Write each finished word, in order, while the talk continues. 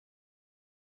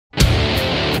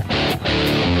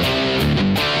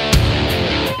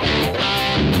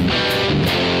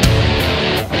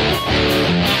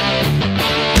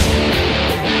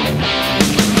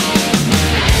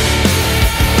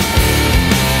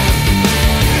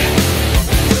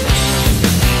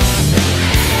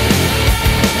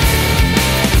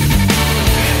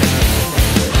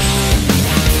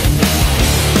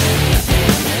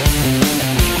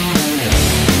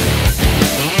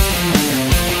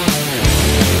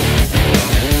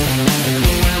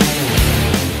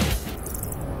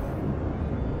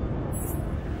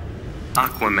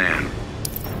Aquaman.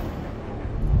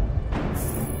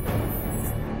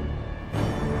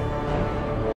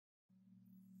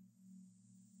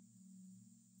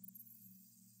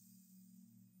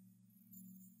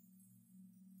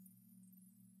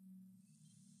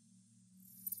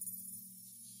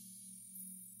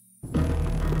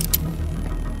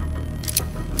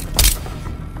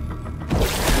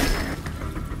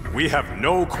 We have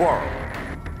no quarrel.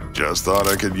 Just thought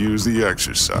I could use the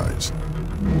exercise.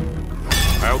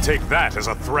 I'll take that as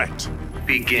a threat.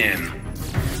 Begin.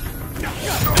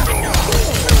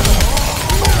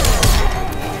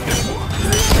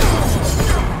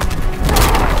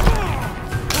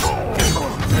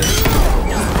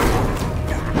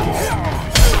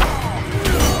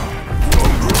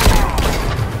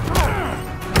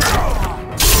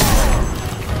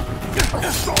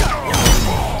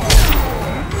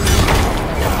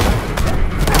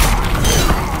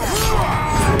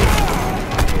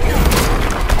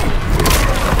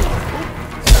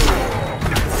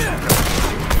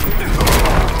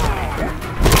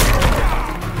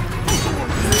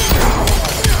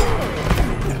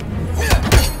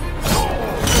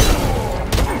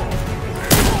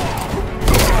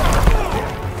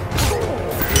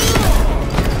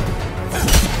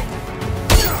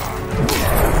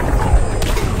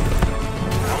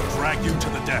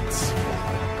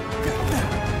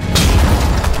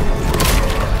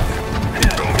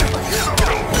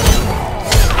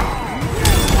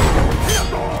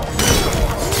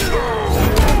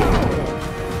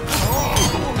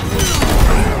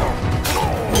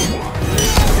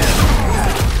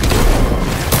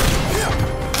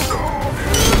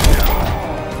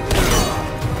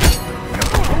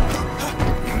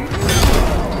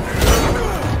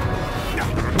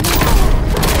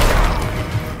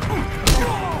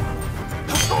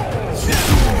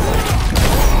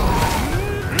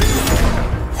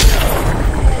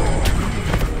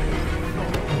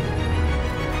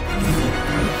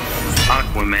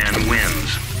 Aquaman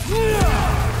wins.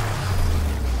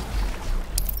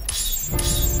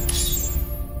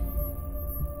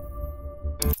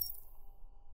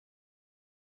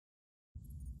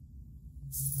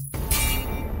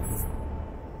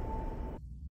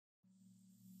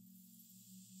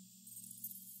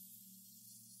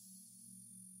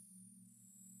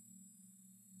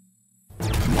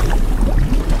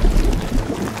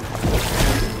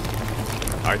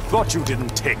 I thought you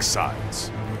didn't take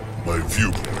sides. My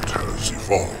viewpoint has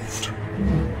evolved.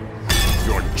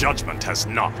 Your judgment has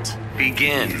not.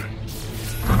 Begin.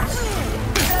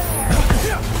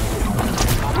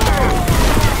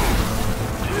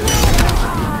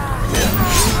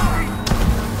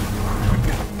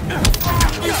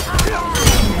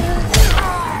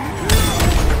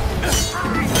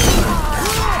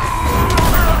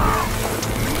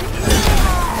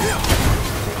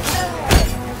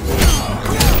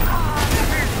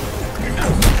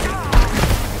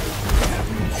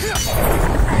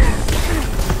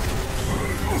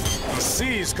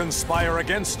 Seas conspire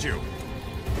against you.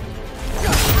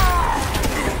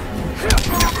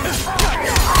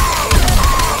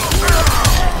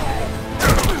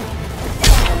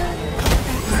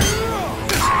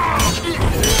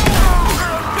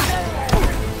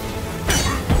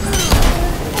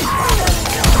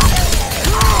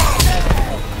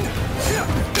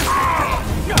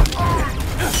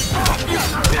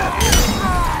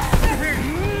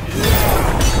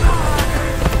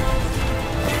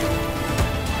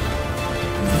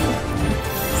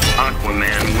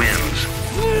 Aquaman wins.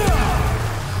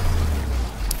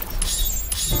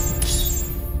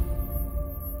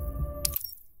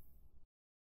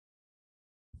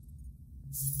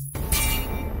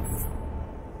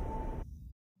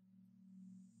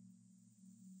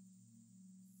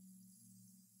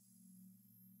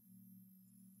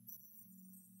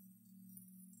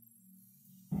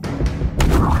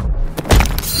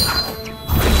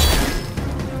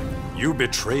 You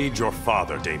betrayed your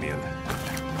father, Damien.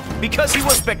 Because he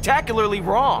was spectacularly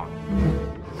wrong.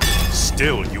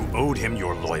 Still, you owed him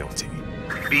your loyalty.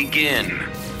 Begin.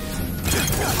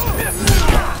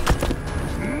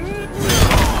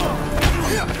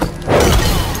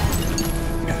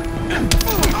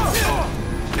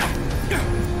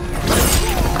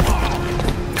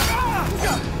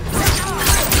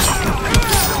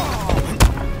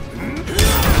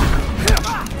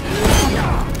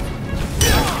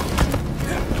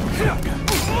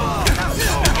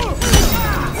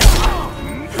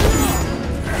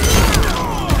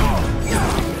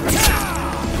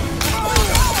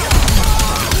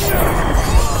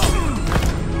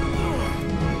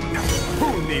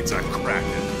 Needs a kraken.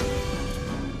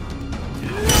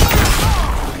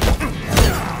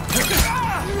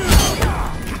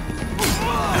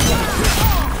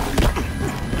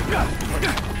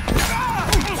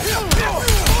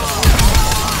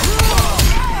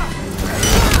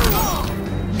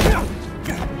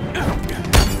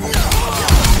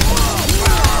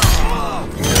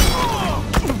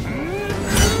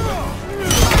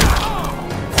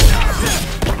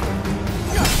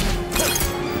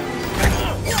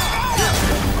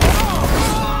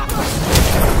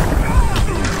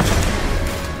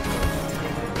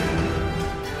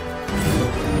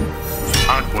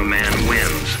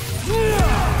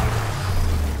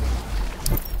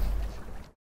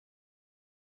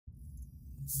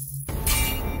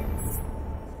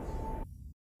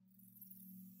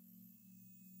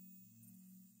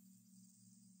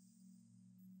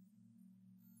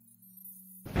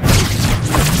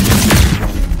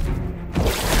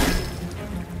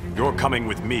 You're coming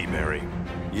with me, Mary.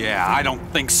 Yeah, I don't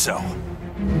think so.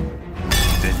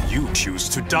 Then you choose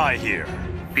to die here.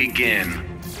 Begin.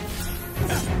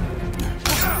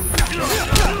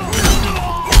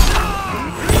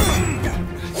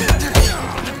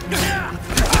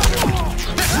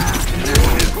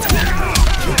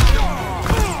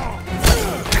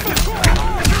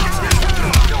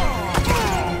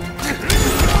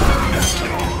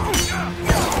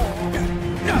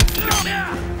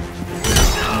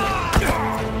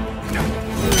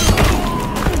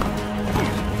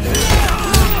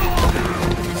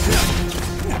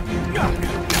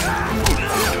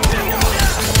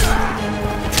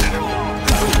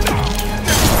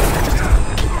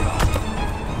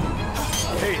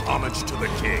 Pay homage to the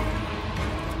king.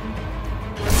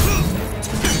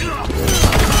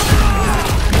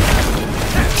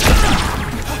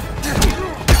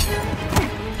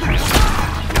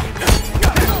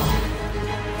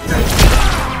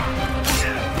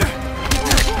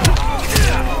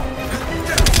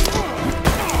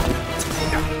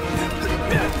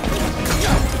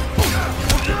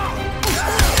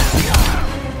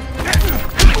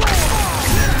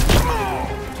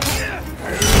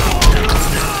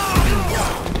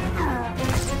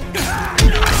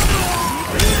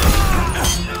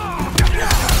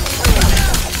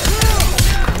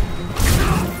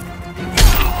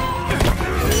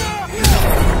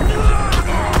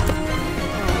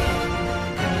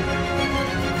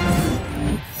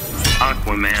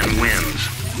 Aquaman wins.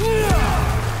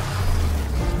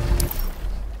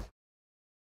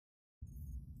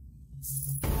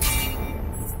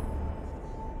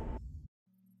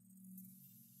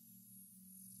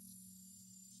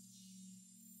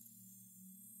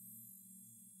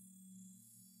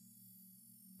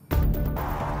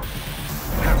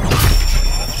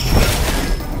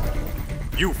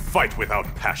 You fight without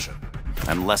passion.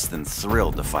 I'm less than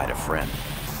thrilled to fight a friend.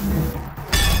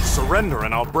 Surrender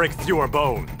and I'll break fewer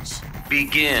bones.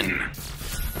 Begin.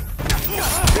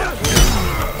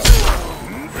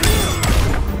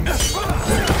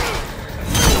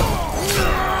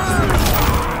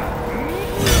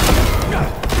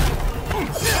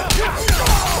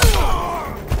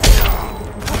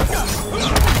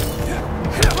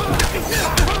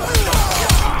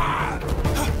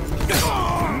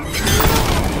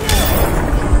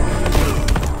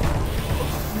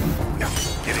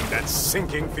 Getting that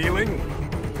sinking feeling?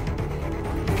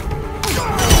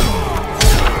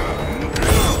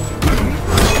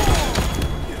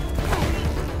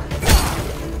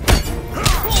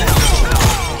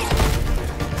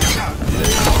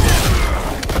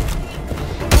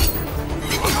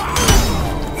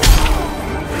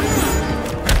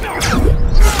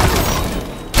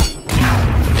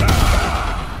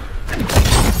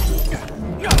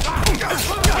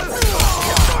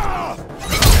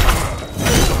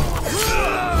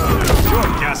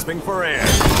 Gasping for air.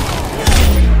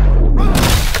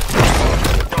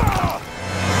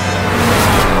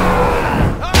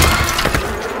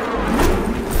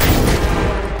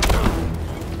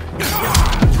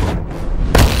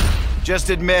 Just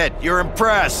admit, you're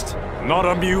impressed. Not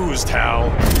amused,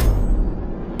 Hal.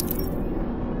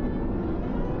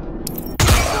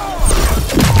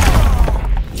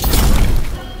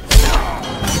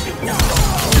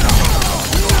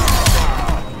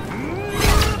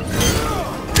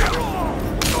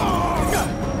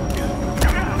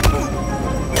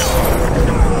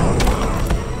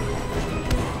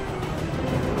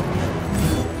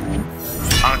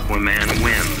 Aquaman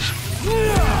wins.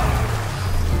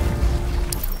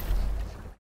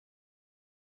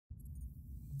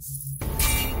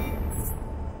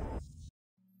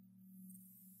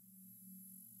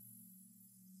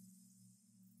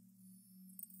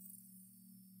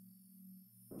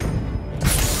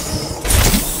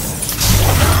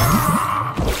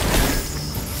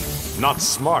 Not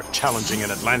smart challenging an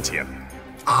Atlantean.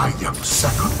 I am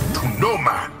second to no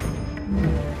man.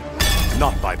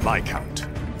 Not by my count.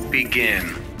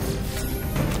 Begin.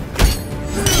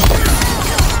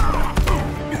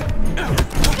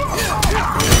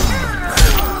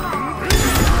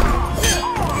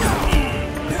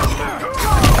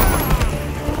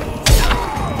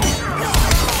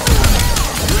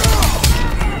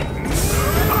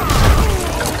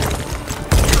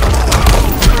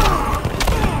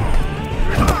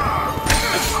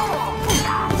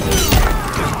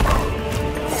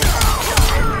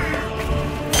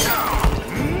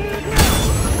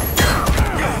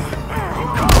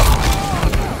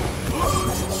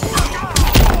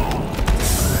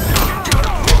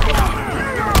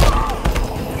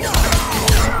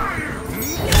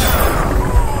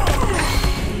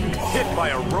 by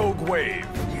a rogue wave.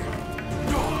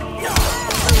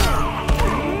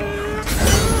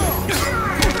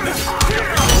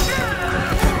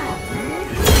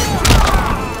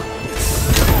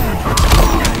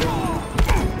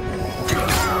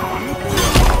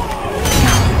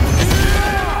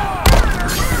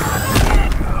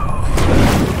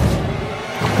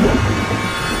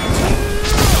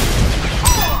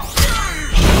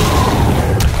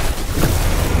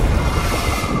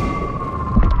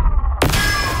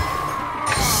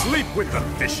 With the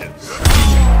fishes.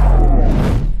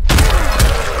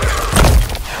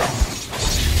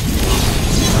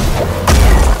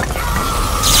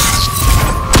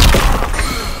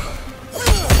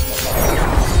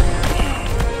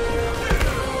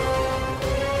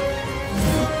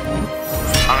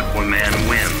 Aquaman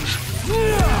wins.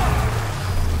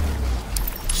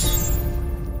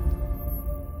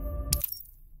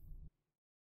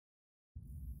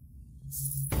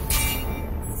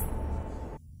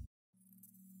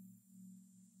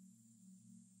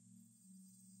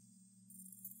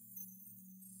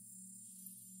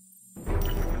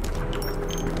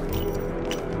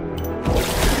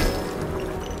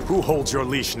 Who holds your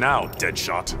leash now,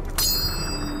 Deadshot?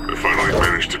 I finally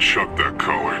managed to chuck that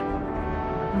collar.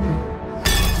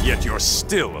 Yet you're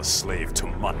still a slave to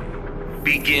money.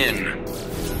 Begin.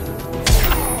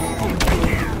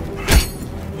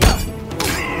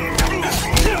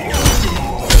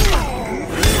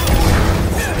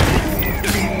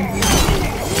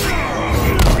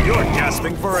 You're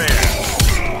gasping for air.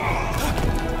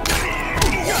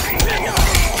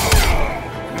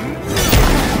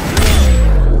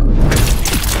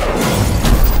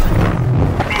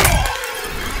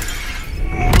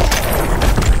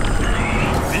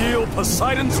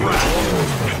 Poseidon's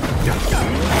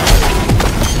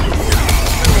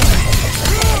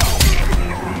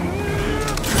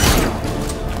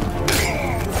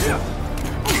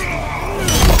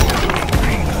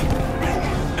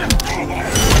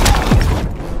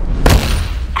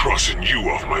Crossing you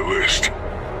off my list.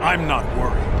 I'm not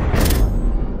worried.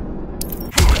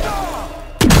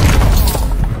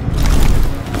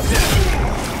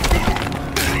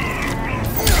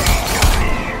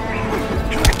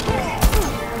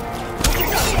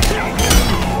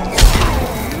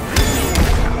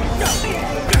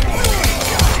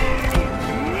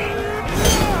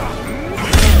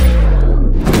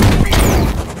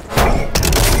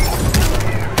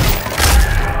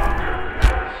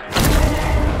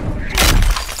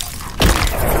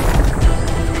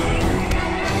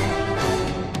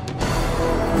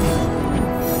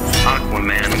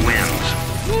 Aquaman wins.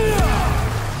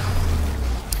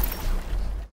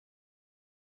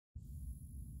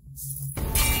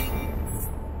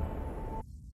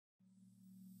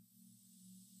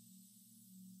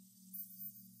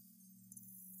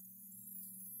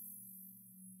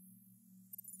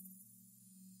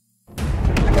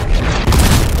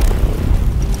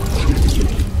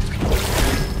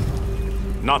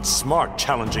 Not smart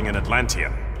challenging an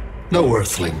Atlantean. No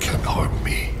Earthling can harm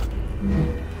me.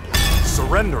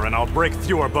 Surrender and I'll break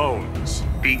through your bones.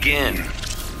 Begin.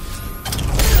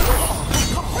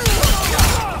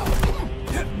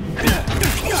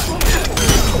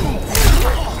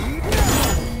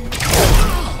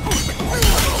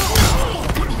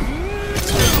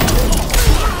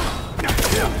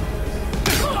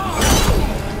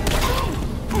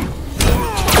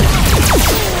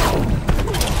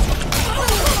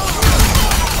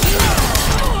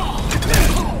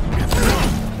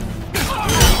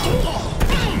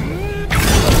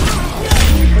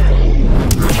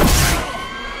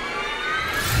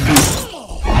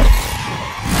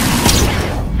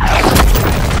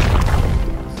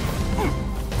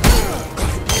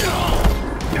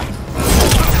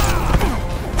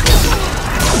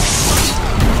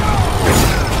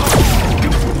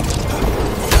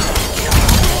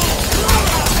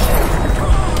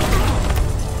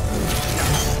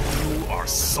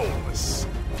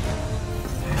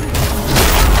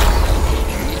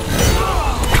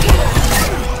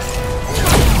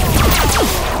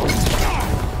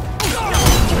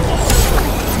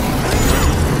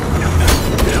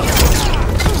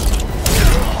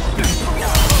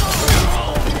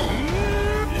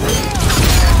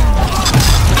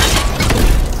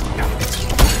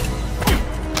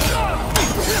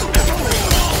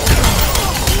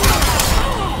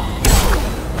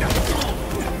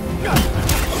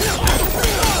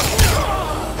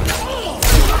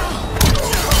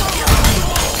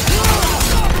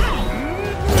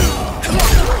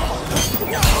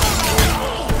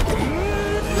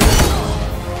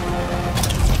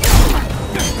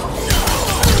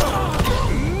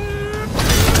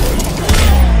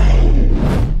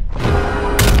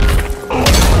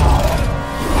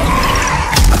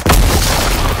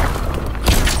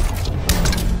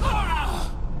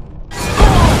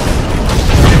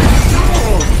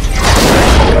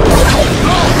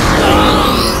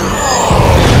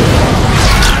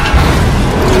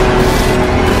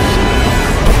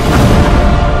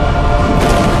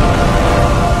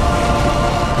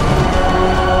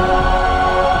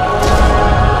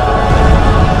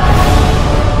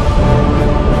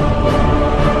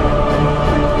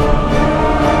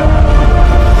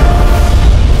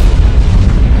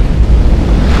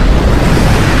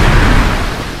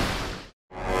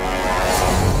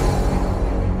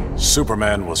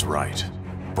 Superman was right.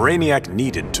 Brainiac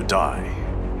needed to die.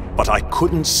 But I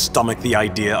couldn't stomach the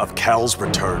idea of Kal's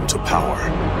return to power.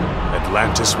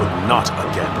 Atlantis would not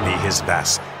again be his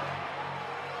vassal.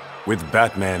 With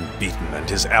Batman beaten and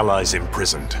his allies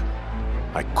imprisoned,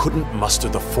 I couldn't muster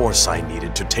the force I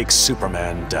needed to take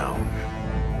Superman down.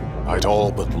 I'd all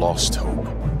but lost hope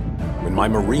when my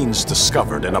Marines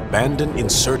discovered an abandoned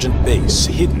insurgent base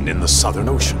hidden in the Southern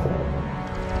Ocean.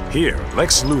 Here,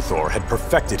 Lex Luthor had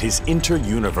perfected his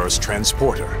inter-universe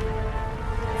transporter.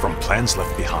 From plans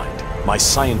left behind, my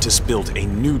scientists built a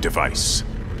new device.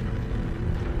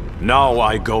 Now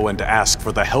I go and ask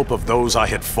for the help of those I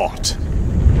had fought.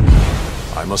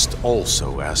 I must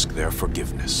also ask their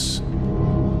forgiveness.